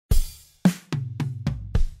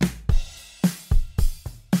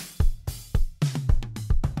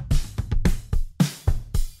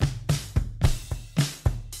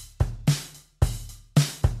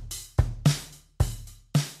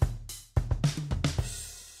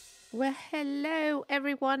Well, hello,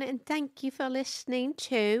 everyone, and thank you for listening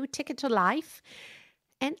to Ticket to Life.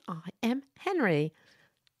 And I am Henry.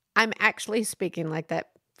 I'm actually speaking like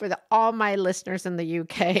that for all my listeners in the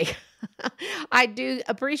UK. I do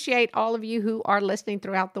appreciate all of you who are listening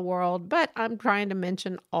throughout the world, but I'm trying to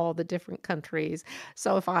mention all the different countries.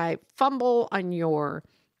 So if I fumble on your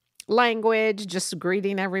language, just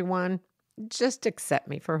greeting everyone, just accept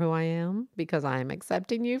me for who I am because I am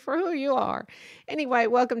accepting you for who you are. Anyway,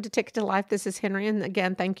 welcome to Ticket to Life. This is Henry. And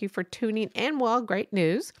again, thank you for tuning in. Well, great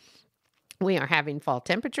news. We are having fall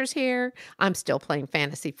temperatures here. I'm still playing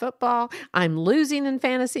fantasy football. I'm losing in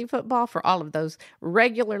fantasy football for all of those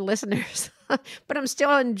regular listeners, but I'm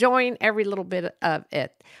still enjoying every little bit of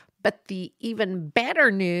it. But the even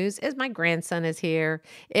better news is my grandson is here.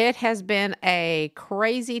 It has been a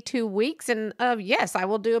crazy 2 weeks. And yes, I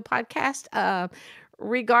will do a podcast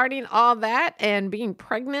regarding all that and being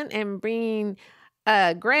pregnant and being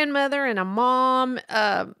a grandmother and a mom.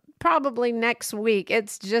 Probably next week.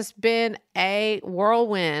 It's just been a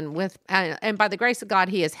whirlwind and by the grace of God,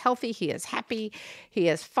 he is healthy, he is happy, he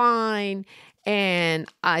is fine. And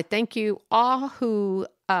I thank you all who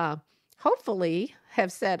hopefully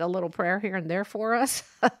have said a little prayer here and there for us.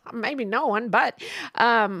 Maybe no one, but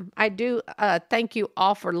I do thank you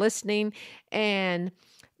all for listening. And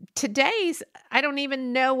I don't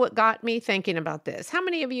even know what got me thinking about this. How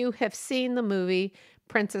many of you have seen the movie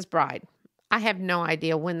Princess Bride? I have no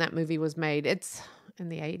idea when that movie was made. It's in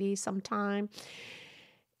the 80s sometime.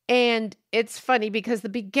 And it's funny because the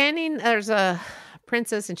beginning, there's a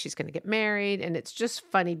princess and she's going to get married. And it's just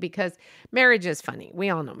funny because marriage is funny. We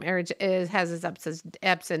all know marriage has its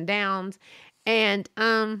ups and downs. And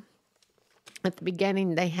at the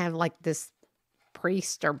beginning, they have like this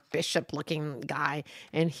priest or bishop looking guy.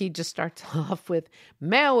 And he just starts off with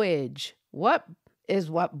marriage. What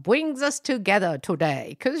brings us together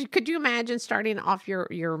today? Because could you imagine starting off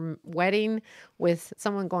your wedding with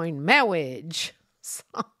someone going marriage? So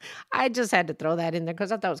I just had to throw that in there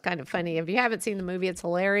because I thought it was kind of funny. If you haven't seen the movie, it's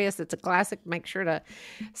hilarious. It's a classic. Make sure to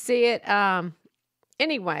see it.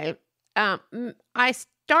 Anyway, I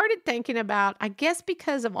started thinking about, I guess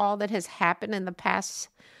because of all that has happened in the past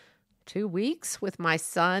 2 weeks with my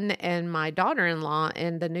son and my daughter-in-law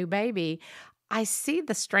and the new baby, I see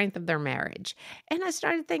the strength of their marriage. And I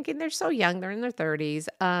started thinking they're so young, they're in their 30s.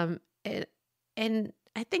 And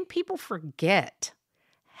I think people forget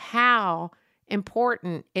how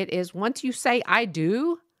important it is once you say, I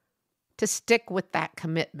do, to stick with that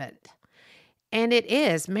commitment. And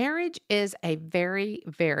marriage is a very,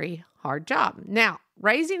 very hard job. Now,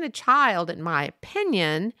 raising a child, in my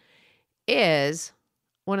opinion, is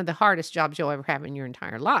one of the hardest jobs you'll ever have in your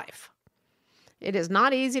entire life. It is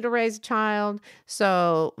not easy to raise a child.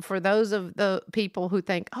 So for those of the people who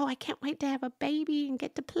think, oh, I can't wait to have a baby and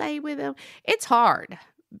get to play with him, it's hard.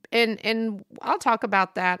 And I'll talk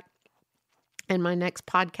about that in my next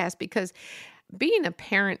podcast because being a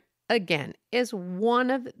parent, again, is one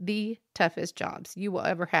of the toughest jobs you will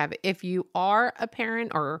ever have. If you are a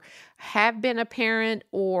parent or have been a parent,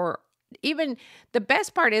 or even the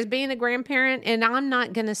best part is being a grandparent, and I'm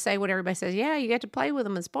not going to say what everybody says, yeah, you get to play with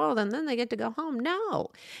them and spoil them, then they get to go home. No,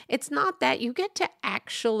 it's not that. You get to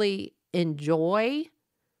actually enjoy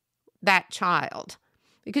that child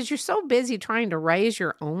because you're so busy trying to raise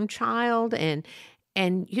your own child and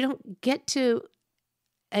you don't get to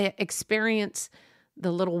experience the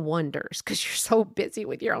little wonders because you're so busy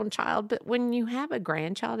with your own child. But when you have a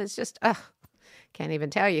grandchild, it's just, can't even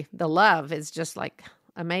tell you. The love is just like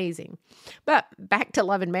amazing. But back to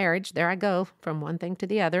love and marriage. There I go from one thing to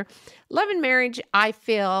the other. Love and marriage, I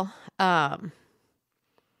feel,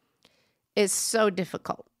 is so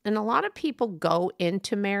difficult. And a lot of people go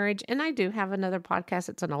into marriage, and I do have another podcast.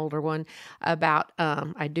 It's an older one about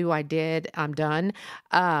I do, I did, I'm done.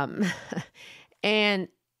 And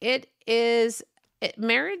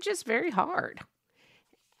marriage is very hard.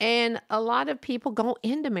 And a lot of people go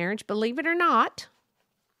into marriage, believe it or not,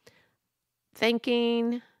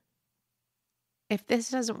 thinking, if this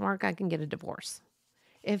doesn't work, I can get a divorce.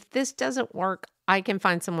 If this doesn't work, I can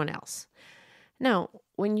find someone else. No,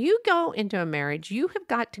 when you go into a marriage, you have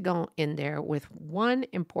got to go in there with one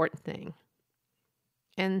important thing.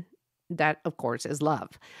 And that, of course, is love.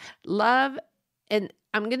 Love, and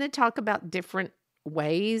I'm going to talk about different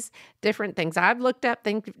ways, different things I've looked up,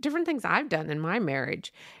 different things I've done in my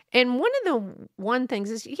marriage. And one things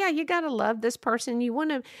is, yeah, you got to love this person. You want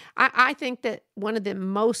to, I think that one of the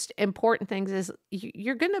most important things is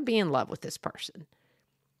you're going to be in love with this person.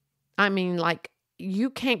 I mean, like,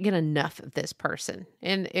 you can't get enough of this person.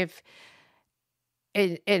 And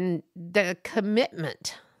the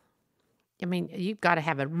commitment I mean, you've got to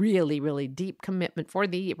have a really, really deep commitment for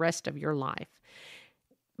the rest of your life.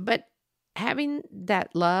 But having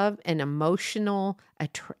that love and emotional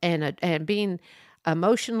and being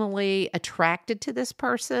emotionally attracted to this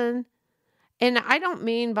person, and I don't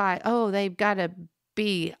mean by, oh, they've got to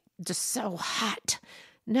be just so hot.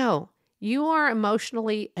 No, you are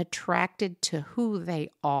emotionally attracted to who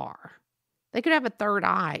they are. They could have a third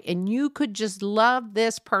eye, and you could just love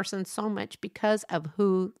this person so much because of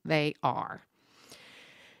who they are.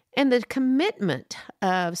 And the commitment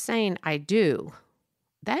of saying, I do,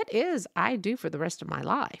 that is, I do for the rest of my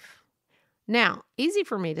life. Now, easy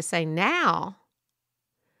for me to say now,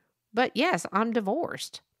 but yes, I'm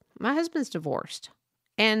divorced. My husband's divorced.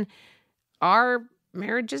 And our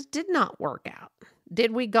marriages did not work out.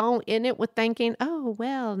 Did we go in it with thinking, oh,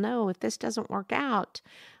 well, no, if this doesn't work out,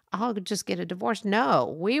 I'll just get a divorce?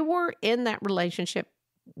 No, we were in that relationship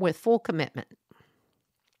with full commitment.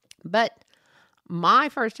 But my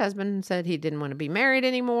first husband said he didn't want to be married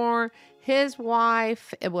anymore. His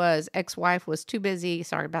wife, ex-wife was too busy.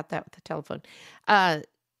 Sorry about that with the telephone.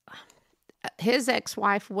 His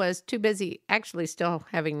ex-wife was too busy, actually still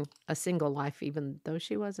having a single life, even though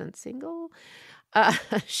she wasn't single.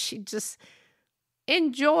 She just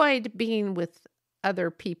enjoyed being with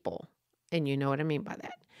other people. And you know what I mean by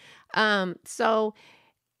that.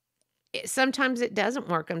 Sometimes it doesn't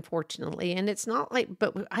work, unfortunately. And it's not like,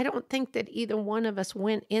 but I don't think that either one of us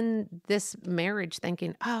went in this marriage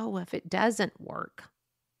thinking, oh, if it doesn't work.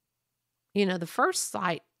 You know, the first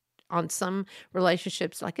sight on some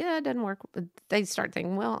relationships, like, it doesn't work. They start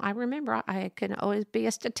thinking, well, I remember I can always be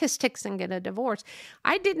a statistics and get a divorce.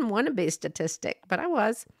 I didn't want to be a statistic, but I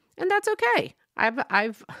was, and that's okay.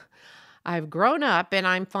 I've grown up and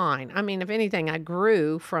I'm fine. I mean, if anything, I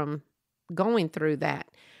grew from going through that.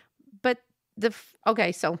 But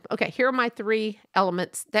here are my 3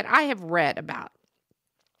 elements that I have read about.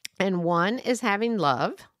 And 1 is having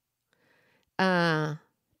love. 2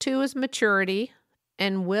 is maturity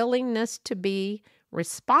and willingness to be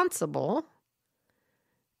responsible.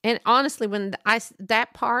 And honestly, when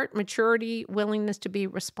that part, maturity, willingness to be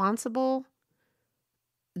responsible,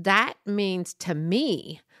 that means to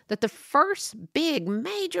me that the first big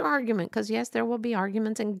major argument, because yes, there will be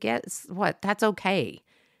arguments, and guess what? That's okay.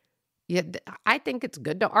 Yeah, I think it's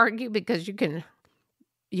good to argue because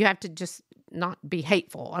you have to just not be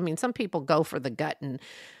hateful. I mean, some people go for the gut and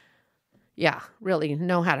really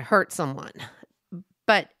know how to hurt someone.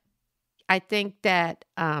 But I think that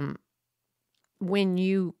when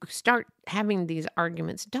you start having these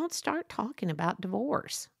arguments, don't start talking about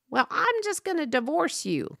divorce. Well, I'm just going to divorce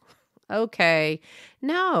you. Okay.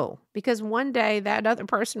 No, because one day that other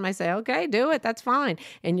person may say, okay, do it. That's fine.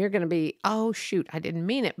 And you're going to be, oh, shoot, I didn't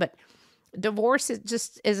mean it. But divorce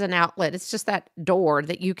is an outlet. It's just that door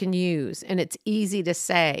that you can use, and it's easy to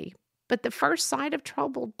say. But the first sign of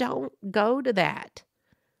trouble, don't go to that.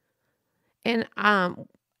 And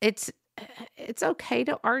it's okay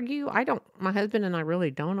to argue. My husband and I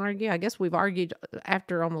really don't argue. I guess we've argued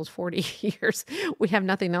after almost 40 years. We have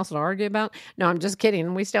nothing else to argue about. No, I'm just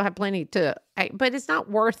kidding. We still have plenty but it's not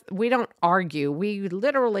we don't argue. We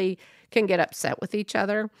literally can get upset with each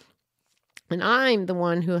other. And I'm the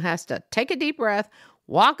one who has to take a deep breath,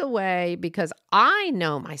 walk away, because I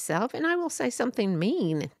know myself, and I will say something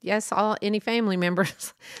mean. Yes, any family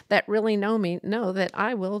members that really know me know that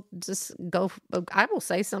I will I will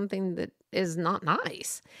say something that is not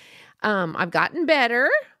nice. I've gotten better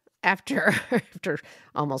after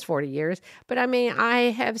almost 40 years, but I mean,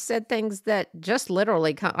 I have said things that just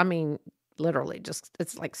literally, just,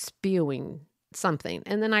 it's like spewing something.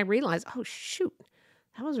 And then I realize, oh, shoot,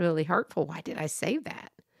 that was really hurtful. Why did I say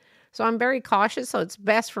that? So I'm very cautious. So it's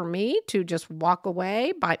best for me to just walk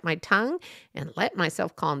away, bite my tongue, and let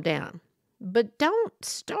myself calm down. But don't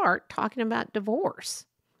start talking about divorce.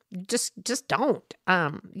 Just don't.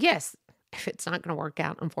 Yes, if it's not going to work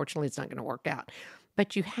out, unfortunately, it's not going to work out.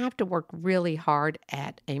 But you have to work really hard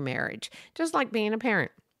at a marriage, just like being a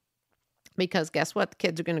parent. Because guess what? The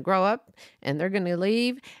kids are going to grow up and they're going to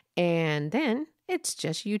leave. And then it's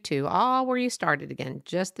just you two, all where you started again,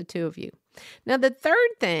 just the two of you. Now, the third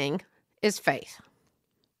thing is faith.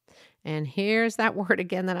 And here's that word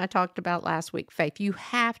again that I talked about last week, faith. You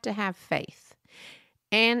have to have faith.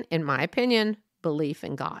 And in my opinion, belief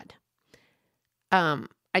in God.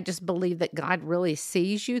 I just believe that God really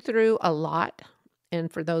sees you through a lot.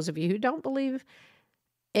 And for those of you who don't believe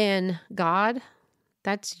in God,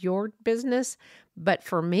 that's your business. But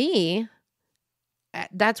for me,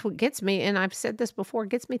 that's what gets me. And I've said this before,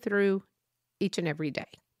 gets me through each and every day.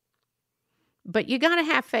 But you got to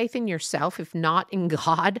have faith in yourself, if not in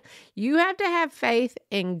God. You have to have faith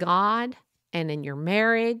in God and in your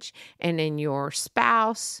marriage and in your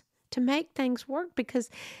spouse to make things work, because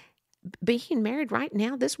being married right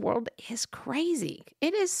now, this world is crazy.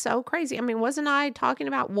 It is so crazy. I mean, wasn't I talking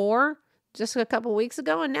about war just a couple weeks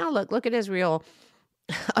ago? And now look at Israel.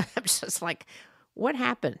 I'm just like, what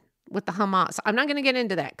happened with the Hamas? I'm not going to get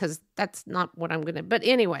into that because that's not what I'm going to. But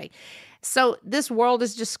anyway, so this world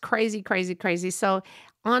is just crazy, crazy, crazy. So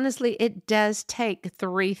honestly, it does take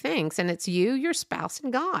three things, and it's you, your spouse,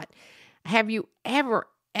 and God. Have you ever,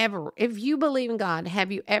 if you believe in God,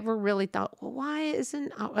 have you ever really thought, well,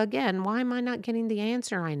 why am I not getting the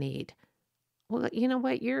answer I need? Well, you know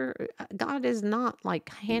what? God is not like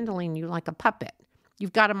handling you like a puppet.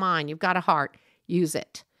 You've got a mind, you've got a heart, use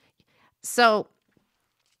it. So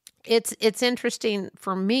it's interesting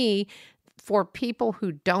for me, for people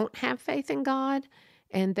who don't have faith in God,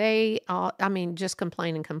 and they, just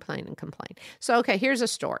complain and complain and complain. So, okay, here's a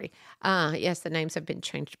story. Yes, the names have been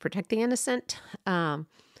changed to protect the innocent.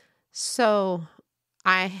 So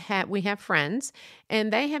we have friends,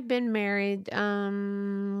 and they have been married,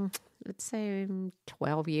 let's say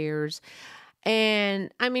 12 years.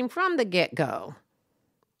 And I mean, from the get-go,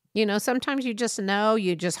 sometimes you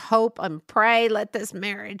just hope and pray, let this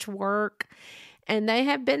marriage work. And they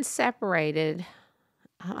have been separated.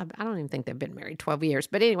 I don't even think they've been married 12 years.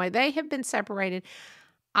 But anyway, they have been separated,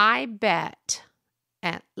 I bet,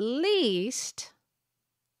 at least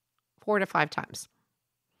 4 to 5 times.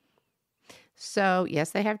 So,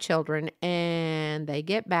 yes, they have children, and they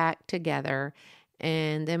get back together.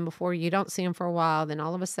 And then before you don't see them for a while, then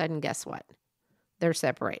all of a sudden, guess what? They're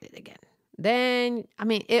separated again. Then,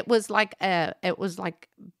 it was like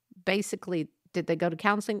basically, did they go to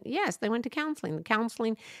counseling? Yes, they went to counseling. The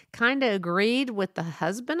counseling kind of agreed with the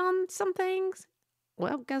husband on some things.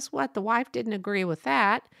 Well, guess what? The wife didn't agree with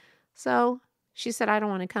that. So she said, I don't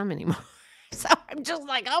want to come anymore. So I'm just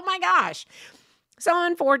like, oh my gosh. So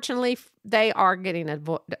unfortunately, they are getting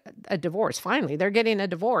a divorce. Finally, they're getting a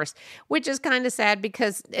divorce, which is kind of sad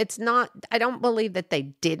because I don't believe that they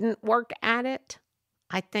didn't work at it.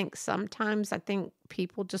 I think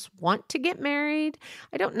people just want to get married.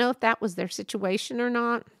 I don't know if that was their situation or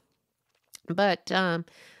not, but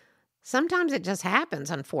sometimes it just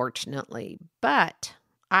happens, unfortunately. But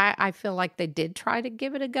I feel like they did try to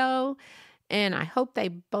give it a go, and I hope they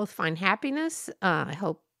both find happiness. I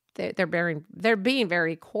hope they're being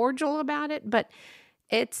very cordial about it, but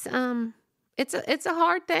it's a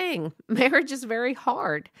hard thing. Marriage is very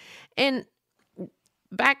hard, and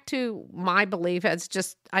back to my belief, I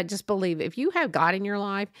just believe if you have God in your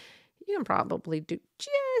life, you can probably do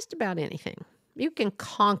just about anything. You can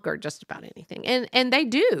conquer just about anything. And they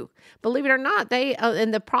do, believe it or not.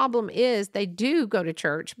 And the problem is they do go to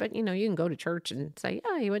church, but you can go to church and say,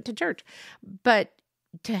 oh, you went to church. But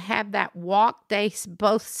to have that walk, they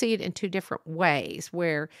both see it in two different ways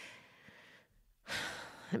where,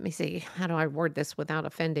 let me see, how do I word this without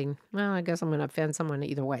offending? Well, I guess I'm going to offend someone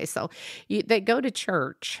either way. So they go to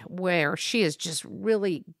church where she has just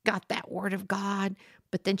really got that word of God,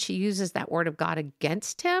 but then she uses that word of God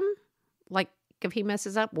against him. Like if he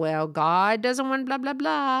messes up, well, God doesn't want blah, blah,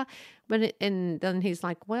 blah. And then he's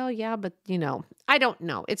like, well, yeah, but I don't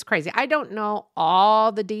know. It's crazy. I don't know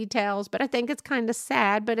all the details, but I think it's kind of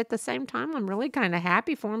sad. But at the same time, I'm really kind of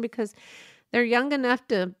happy for them because they're young enough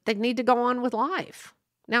they need to go on with life.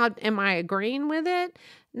 Now, am I agreeing with it?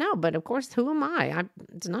 No, but of course, who am I?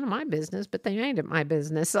 It's none of my business, but they ain't my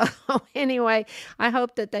business. So anyway, I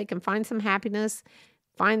hope that they can find some happiness,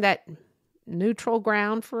 find that neutral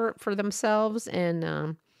ground for themselves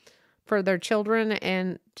and for their children,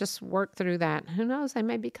 and just work through that. Who knows? They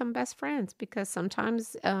may become best friends because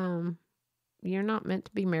sometimes you're not meant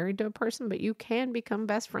to be married to a person, but you can become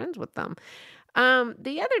best friends with them.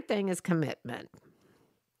 The other thing is commitment.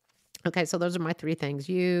 Okay, so those are my 3 things: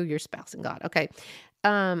 you, your spouse, and God. Okay.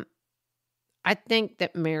 I think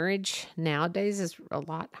that marriage nowadays is a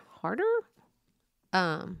lot harder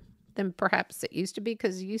than perhaps it used to be,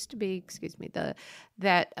 because it used to be,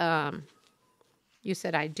 you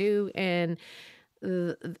said I do, and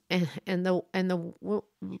the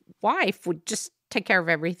wife would just take care of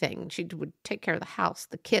everything. She would take care of the house,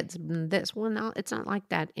 the kids, this. Well, now it's not like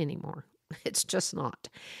that anymore. It's just not.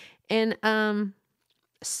 And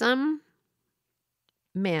some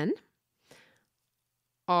men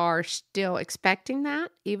are still expecting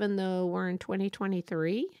that, even though we're in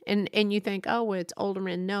 2023. And you think, oh, well, it's older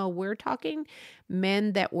men. No, we're talking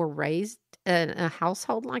men that were raised in a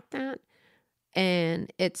household like that.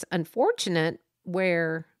 And it's unfortunate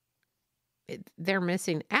where they're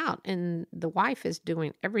missing out, and the wife is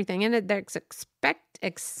doing everything, and that's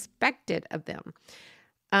expected of them.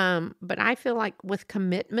 But I feel like with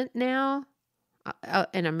commitment now,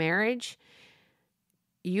 in a marriage,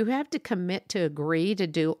 you have to commit to agree to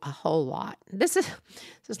do a whole lot. This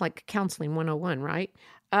is like counseling 101, right?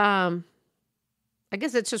 I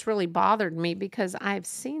guess it's just really bothered me because I've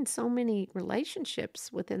seen so many relationships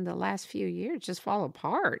within the last few years just fall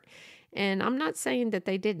apart. And I'm not saying that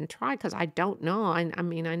they didn't try because I don't know. I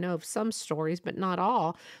mean, I know of some stories, but not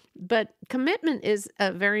all. But commitment is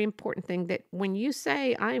a very important thing that when you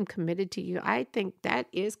say, I am committed to you, I think that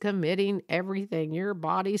is committing everything, your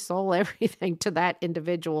body, soul, everything to that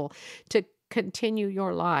individual to continue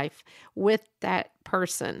your life with that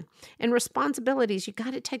person. And responsibilities, you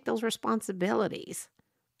got to take those responsibilities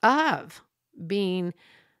of being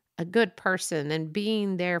a good person and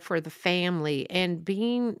being there for the family and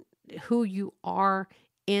being who you are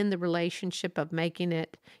in the relationship of making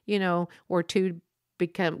it, or two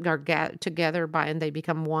become or get together by and they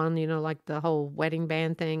become one, like the whole wedding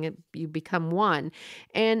band thing, you become one.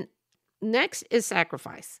 And next is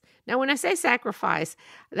sacrifice. Now, when I say sacrifice,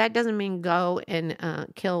 that doesn't mean go and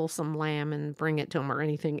kill some lamb and bring it to them or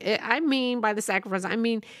anything. I mean by the sacrifice, I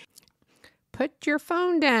mean put your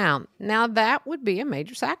phone down. Now, that would be a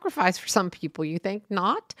major sacrifice for some people. You think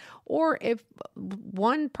not? Or if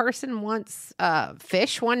one person wants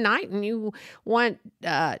fish one night and you want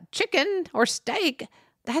chicken or steak,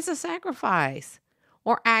 that's a sacrifice.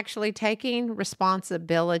 Or actually taking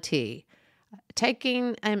responsibility.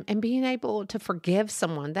 Taking and being able to forgive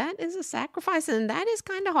someone, that is a sacrifice, and that is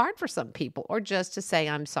kind of hard for some people, or just to say,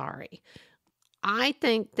 I'm sorry. I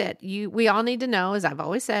think that we all need to know, as I've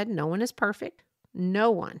always said, no one is perfect. No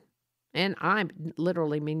one. And I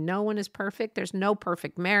literally mean no one is perfect. There's no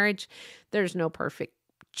perfect marriage. There's no perfect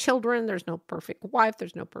children. There's no perfect wife.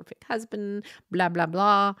 There's no perfect husband, blah, blah,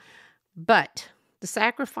 blah. But the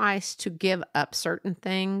sacrifice to give up certain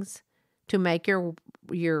things to make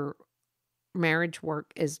your marriage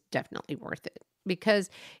work is definitely worth it. Because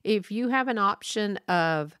if you have an option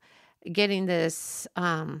of getting this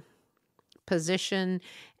position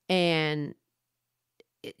and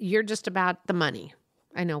you're just about the money.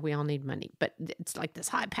 I know we all need money, but it's like this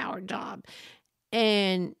high-powered job.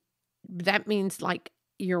 And that means like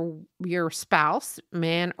your spouse,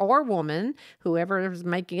 man or woman, whoever is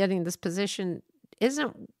getting this position,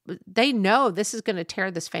 they know this is going to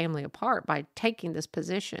tear this family apart by taking this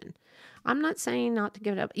position. I'm not saying not to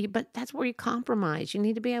give it up, but that's where you compromise. You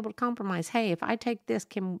need to be able to compromise. Hey, if I take this,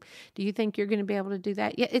 do you think you're going to be able to do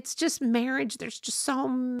that? Yeah, it's just marriage. There's just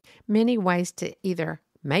so many ways to either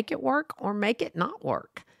make it work or make it not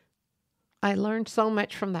work. I learned so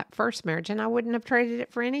much from that first marriage, and I wouldn't have traded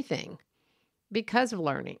it for anything because of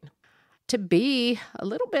learning to be a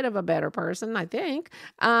little bit of a better person, I think.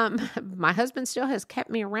 My husband still has kept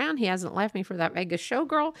me around. He hasn't left me for that Vegas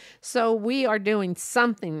showgirl. So we are doing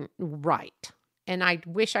something right. And I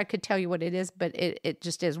wish I could tell you what it is, but it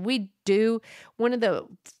just is. We do. One of the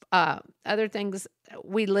other things,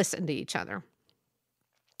 we listen to each other.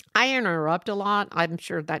 I interrupt a lot. I'm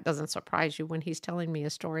sure that doesn't surprise you when he's telling me a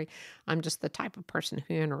story. I'm just the type of person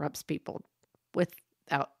who interrupts people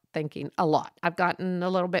without thinking a lot. I've gotten a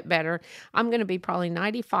little bit better. I'm going to be probably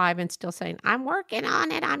 95 and still saying, I'm working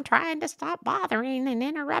on it. I'm trying to stop bothering and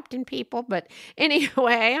interrupting people. But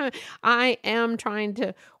anyway, I am trying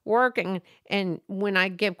to work. And when I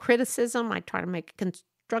give criticism, I try to make it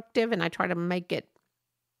constructive and I try to make it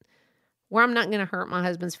where I'm not going to hurt my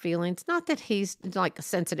husband's feelings. Not that he's like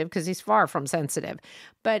sensitive, because he's far from sensitive.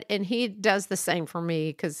 And he does the same for me,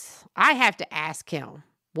 because I have to ask him,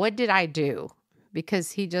 what did I do?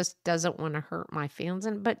 Because he just doesn't want to hurt my feelings.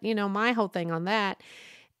 But my whole thing on that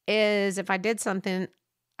is if I did something,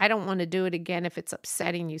 I don't want to do it again if it's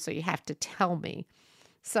upsetting you. So you have to tell me.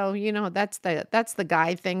 So, that's the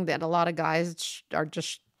guy thing that a lot of guys are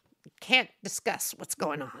just can't discuss what's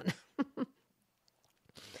going on.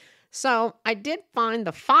 So I did find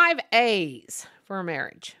the 5 A's for a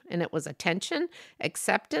marriage, and it was attention,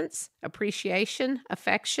 acceptance, appreciation,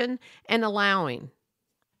 affection, and allowing.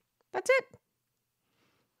 That's it.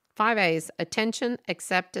 5 A's: attention,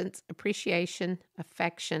 acceptance, appreciation,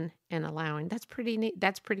 affection, and allowing. That's pretty neat.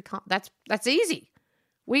 That's easy.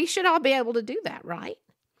 We should all be able to do that, right?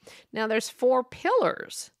 Now there's 4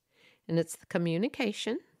 pillars, and it's the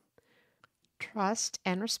communication, trust,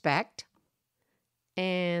 and respect.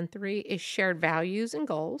 And 3 is shared values and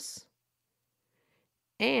goals,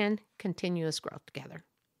 and continuous growth together.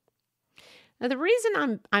 Now the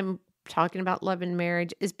reason I'm talking about love and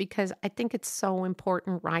marriage is because I think it's so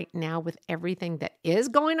important right now with everything that is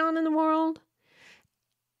going on in the world.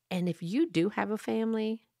 And if you do have a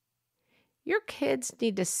family, your kids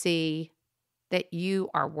need to see that you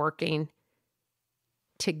are working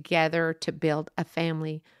together to build a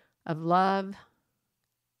family of love,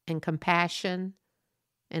 and compassion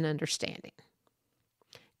and understanding.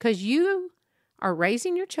 Because you are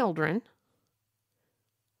raising your children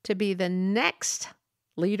to be the next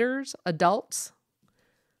leaders, adults,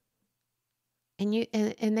 and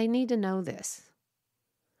they need to know this.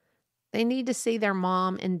 They need to see their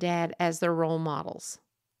mom and dad as their role models,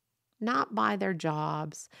 not by their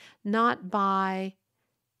jobs, not by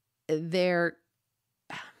their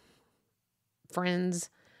friends,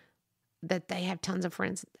 that they have tons of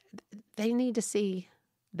friends. They need to see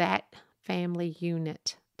that family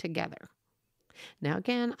unit together. Now,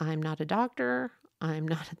 again, I'm not a doctor. I'm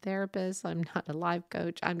not a therapist. I'm not a life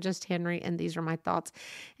coach. I'm just Henrie, and these are my thoughts.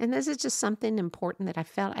 And this is just something important that I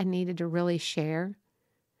felt I needed to really share,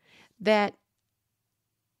 that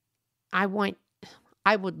I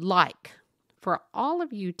would like for all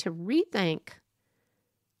of you to rethink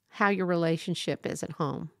how your relationship is at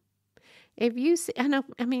home. If you see,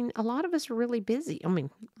 a lot of us are really busy.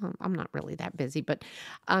 I'm not really that busy, but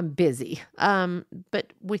I'm busy.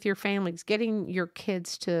 But with your families, getting your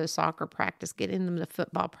kids to soccer practice, getting them to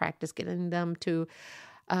football practice, getting them to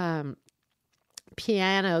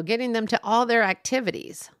piano, getting them to all their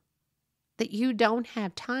activities, that you don't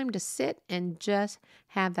have time to sit and just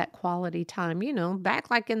have that quality time. Back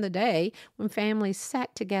like in the day when families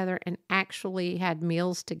sat together and actually had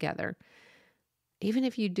meals together. Even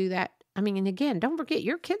if you do that, and again, don't forget,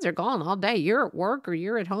 your kids are gone all day. You're at work or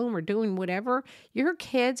you're at home or doing whatever. Your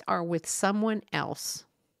kids are with someone else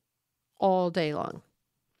all day long.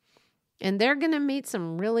 And they're going to meet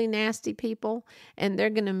some really nasty people, and they're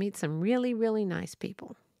going to meet some really, really nice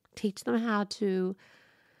people. Teach them how to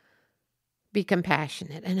be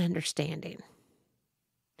compassionate and understanding.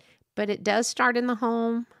 But it does start in the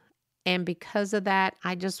home. And because of that,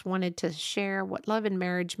 I just wanted to share what love and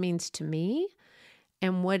marriage means to me,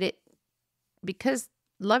 and because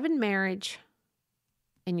love and marriage,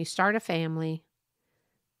 and you start a family,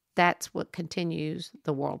 that's what continues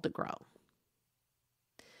the world to grow.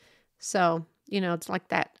 So, it's like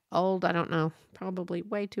that old, I don't know, probably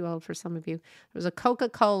way too old for some of you. There was a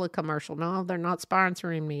Coca-Cola commercial. No, they're not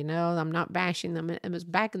sponsoring me. No, I'm not bashing them. It was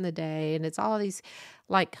back in the day, and it's all these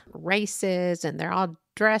like races, and they're all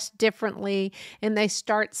dressed differently, and they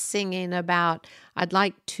start singing about, I'd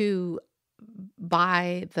like to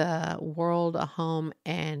buy the world a home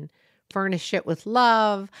and furnish it with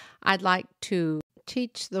love. I'd like to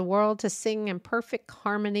teach the world to sing in perfect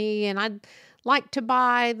harmony, and I'd like to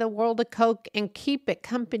buy the world a Coke and keep it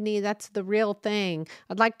company. That's the real thing.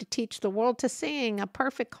 I'd like to teach the world to sing a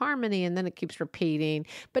perfect harmony, and then it keeps repeating.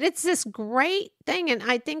 But it's this great thing, and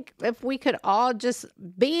I think if we could all just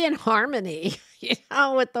be in harmony,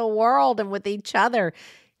 with the world and with each other,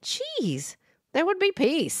 geez, there would be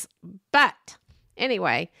peace. But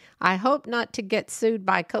anyway, I hope not to get sued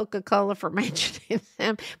by Coca-Cola for mentioning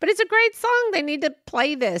them. But it's a great song. They need to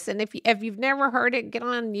play this. And if you've never heard it, get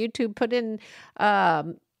on YouTube, put in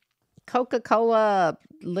Coca-Cola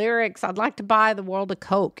lyrics. I'd like to buy the world a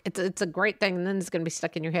Coke. It's a great thing. And then it's going to be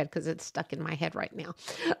stuck in your head, because it's stuck in my head right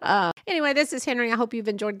now. Anyway, this is Henrie. I hope you've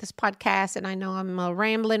enjoyed this podcast. And I know I'm a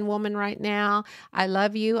rambling woman right now. I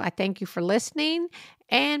love you. I thank you for listening.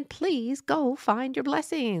 And please go find your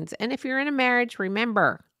blessings. And if you're in a marriage,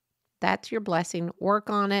 remember, that's your blessing. Work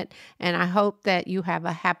on it. And I hope that you have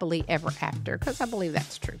a happily ever after, because I believe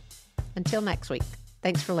that's true. Until next week,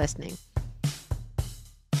 thanks for listening.